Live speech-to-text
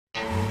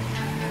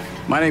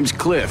My name's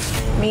Cliff.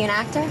 Me an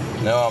actor?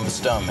 No, I'm a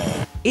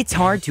stuntman. It's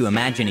hard to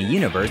imagine a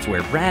universe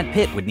where Brad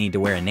Pitt would need to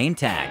wear a name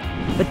tag.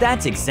 But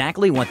that's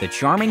exactly what the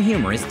charming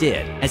humorist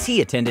did as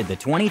he attended the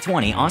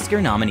 2020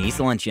 Oscar nominees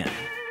luncheon.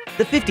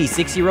 The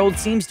 56-year-old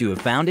seems to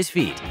have found his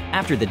feet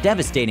after the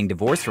devastating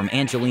divorce from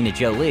Angelina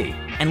Jolie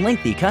and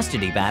lengthy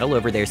custody battle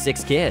over their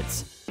 6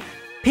 kids.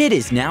 Pitt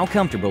is now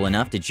comfortable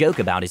enough to joke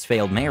about his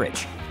failed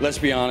marriage. Let's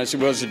be honest, it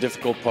was a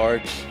difficult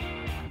part.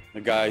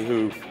 A guy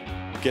who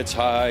gets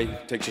high,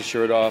 takes his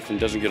shirt off, and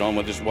doesn't get on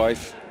with his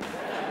wife.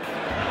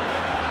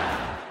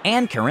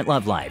 And current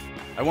love life.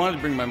 I wanted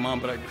to bring my mom,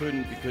 but I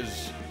couldn't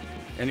because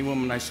any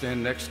woman I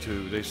stand next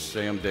to, they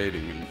say I'm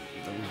dating. And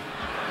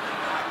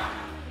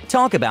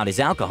Talk about his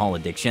alcohol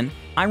addiction,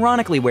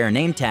 ironically wear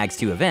name tags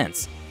to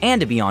events, and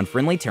to be on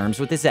friendly terms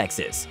with his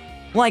exes.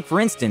 Like,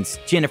 for instance,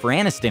 Jennifer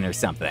Aniston or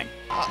something.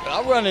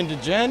 I'll run into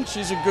Jen,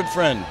 she's a good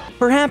friend.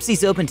 Perhaps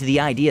he's open to the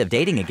idea of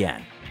dating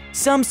again.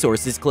 Some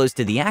sources close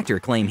to the actor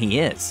claim he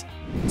is.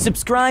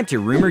 Subscribe to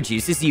Rumour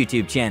Juice's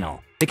YouTube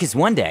channel, because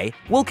one day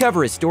we'll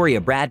cover a story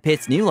of Brad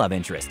Pitt's new love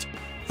interest.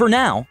 For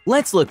now,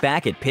 let's look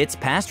back at Pitt's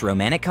past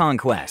romantic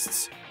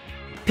conquests.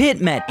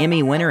 Pitt met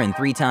Emmy winner and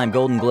 3-time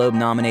Golden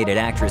Globe-nominated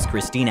actress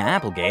Christina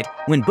Applegate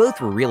when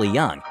both were really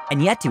young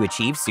and yet to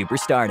achieve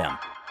superstardom.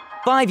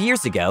 5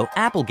 years ago,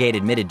 Applegate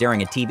admitted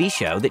during a TV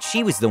show that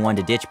she was the one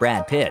to ditch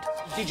Brad Pitt.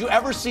 Did you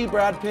ever see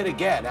Brad Pitt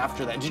again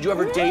after that? Did you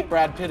ever date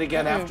Brad Pitt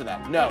again after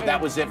that? No, that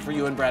was it for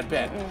you and Brad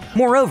Pitt.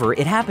 Moreover,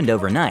 it happened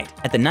overnight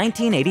at the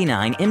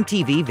 1989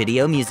 MTV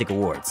Video Music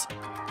Awards.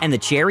 And the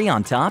cherry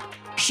on top?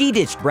 She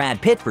ditched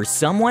Brad Pitt for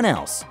someone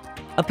else.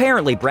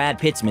 Apparently, Brad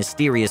Pitt's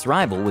mysterious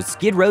rival was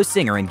Skid Row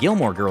singer and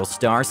Gilmore Girls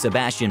star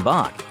Sebastian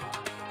Bach.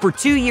 For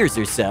 2 years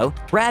or so,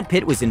 Brad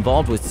Pitt was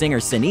involved with singer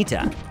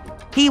Sunita.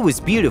 He was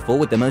beautiful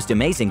with the most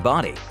amazing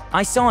body.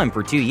 I saw him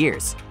for 2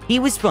 years. He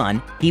was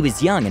fun, he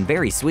was young and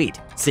very sweet,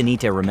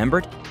 Sunita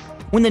remembered.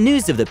 When the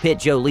news of the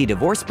Pitt-Jolie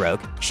divorce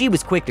broke, she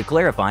was quick to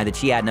clarify that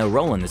she had no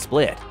role in the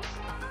split.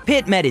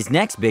 Pitt met his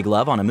next big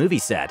love on a movie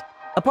set.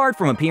 Apart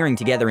from appearing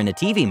together in a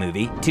TV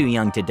movie, Too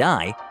Young to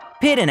Die,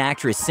 Pitt and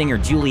actress-singer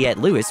Juliette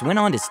Lewis went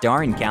on to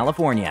star in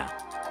California.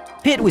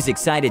 Pitt was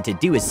excited to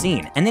do a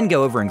scene and then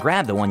go over and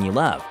grab the one you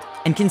love,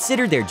 and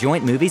considered their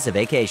joint movies a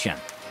vacation.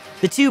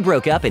 The two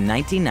broke up in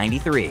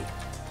 1993.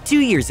 2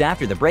 years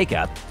after the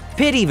breakup,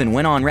 Pitt even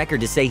went on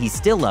record to say he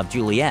still loved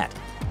Juliette.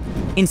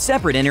 In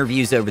separate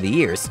interviews over the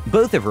years,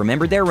 both have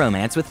remembered their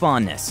romance with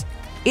fondness.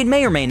 It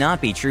may or may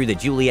not be true that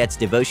Juliette's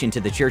devotion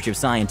to the Church of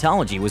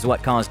Scientology was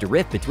what caused a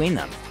rift between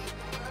them.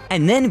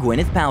 And then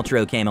Gwyneth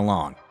Paltrow came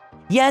along.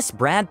 Yes,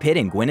 Brad Pitt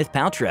and Gwyneth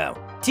Paltrow,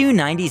 2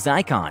 90s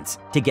icons,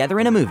 together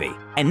in a movie,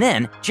 and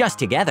then just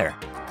together.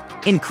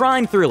 In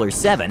crime thriller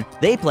 7,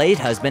 they played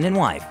husband and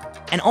wife,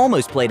 and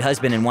almost played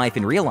husband and wife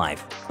in real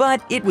life,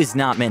 but it was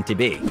not meant to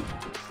be.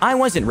 I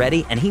wasn't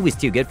ready and he was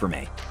too good for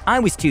me. I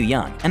was too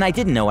young and I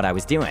didn't know what I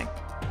was doing.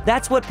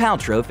 That's what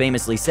Paltrow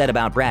famously said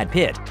about Brad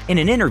Pitt in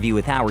an interview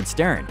with Howard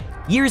Stern,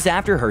 years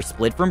after her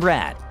split from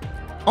Brad.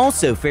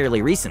 Also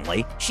fairly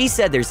recently, she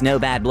said there's no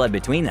bad blood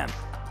between them.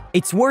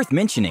 It's worth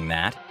mentioning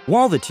that,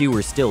 while the two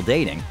were still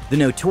dating, the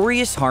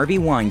notorious Harvey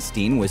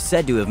Weinstein was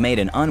said to have made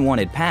an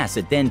unwanted pass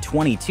at then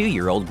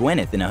 22-year-old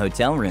Gwyneth in a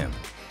hotel room.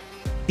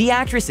 The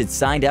actress had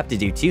signed up to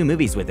do 2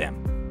 movies with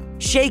him.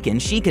 Shaken,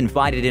 she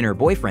confided in her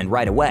boyfriend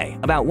right away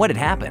about what had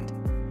happened.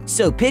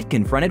 So Pitt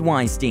confronted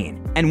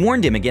Weinstein and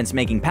warned him against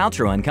making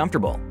Paltrow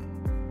uncomfortable.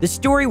 The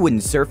story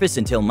wouldn't surface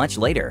until much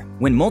later,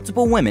 when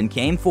multiple women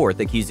came forth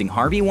accusing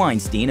Harvey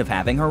Weinstein of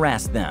having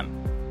harassed them.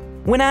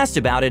 When asked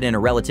about it in a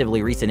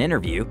relatively recent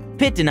interview,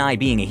 Pitt denied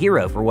being a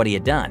hero for what he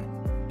had done.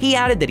 He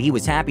added that he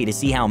was happy to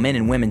see how men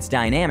and women's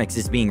dynamics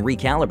is being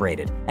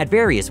recalibrated at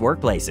various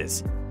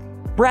workplaces.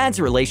 Brad's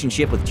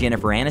relationship with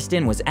Jennifer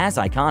Aniston was as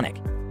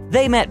iconic.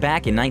 They met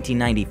back in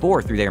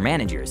 1994 through their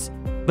managers,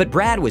 but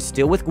Brad was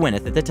still with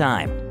Gwyneth at the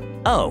time.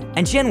 Oh,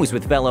 and Jen was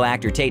with fellow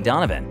actor Tate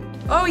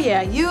Donovan. Oh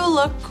yeah, you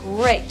look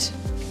great.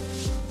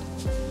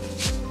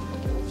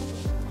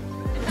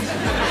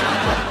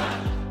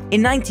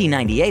 In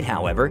 1998,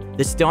 however,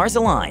 the stars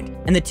aligned,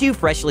 and the 2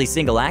 freshly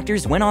single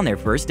actors went on their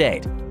first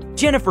date.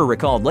 Jennifer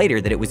recalled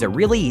later that it was a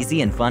really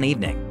easy and fun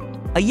evening.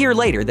 A year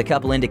later, the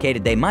couple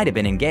indicated they might have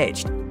been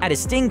engaged, at a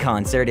Sting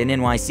concert in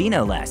NYC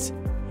no less.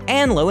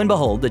 And lo and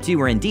behold, the 2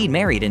 were indeed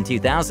married in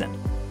 2000.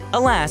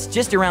 Alas,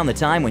 just around the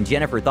time when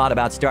Jennifer thought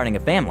about starting a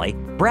family,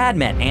 Brad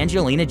met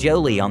Angelina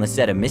Jolie on the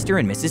set of Mr.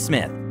 and Mrs.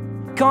 Smith.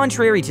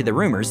 Contrary to the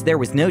rumors, there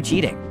was no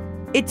cheating.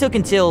 It took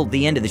until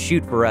the end of the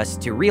shoot for us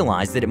to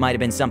realize that it might have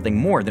been something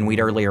more than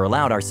we'd earlier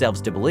allowed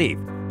ourselves to believe,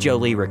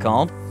 Jolie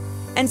recalled.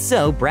 And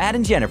so, Brad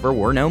and Jennifer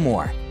were no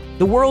more.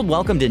 The world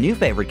welcomed a new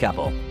favorite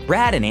couple,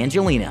 Brad and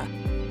Angelina.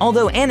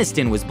 Although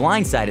Aniston was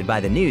blindsided by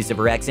the news of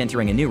her ex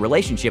entering a new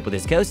relationship with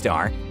his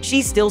co-star,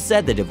 she still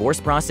said the divorce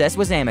process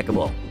was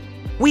amicable.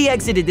 We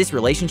exited this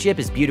relationship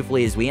as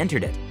beautifully as we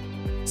entered it.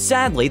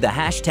 Sadly, the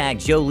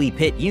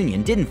 #JoliePitt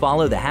union didn't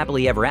follow the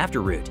happily ever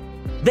after route.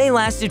 They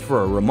lasted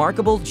for a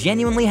remarkable,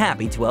 genuinely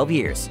happy 12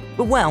 years.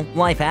 But well,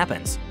 life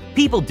happens.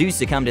 People do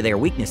succumb to their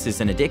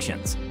weaknesses and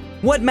addictions.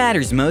 What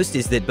matters most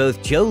is that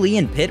both Jolie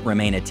and Pitt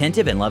remain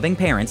attentive and loving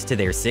parents to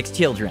their 6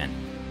 children.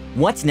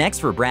 What's next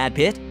for Brad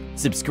Pitt?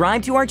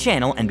 Subscribe to our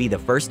channel and be the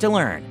first to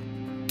learn.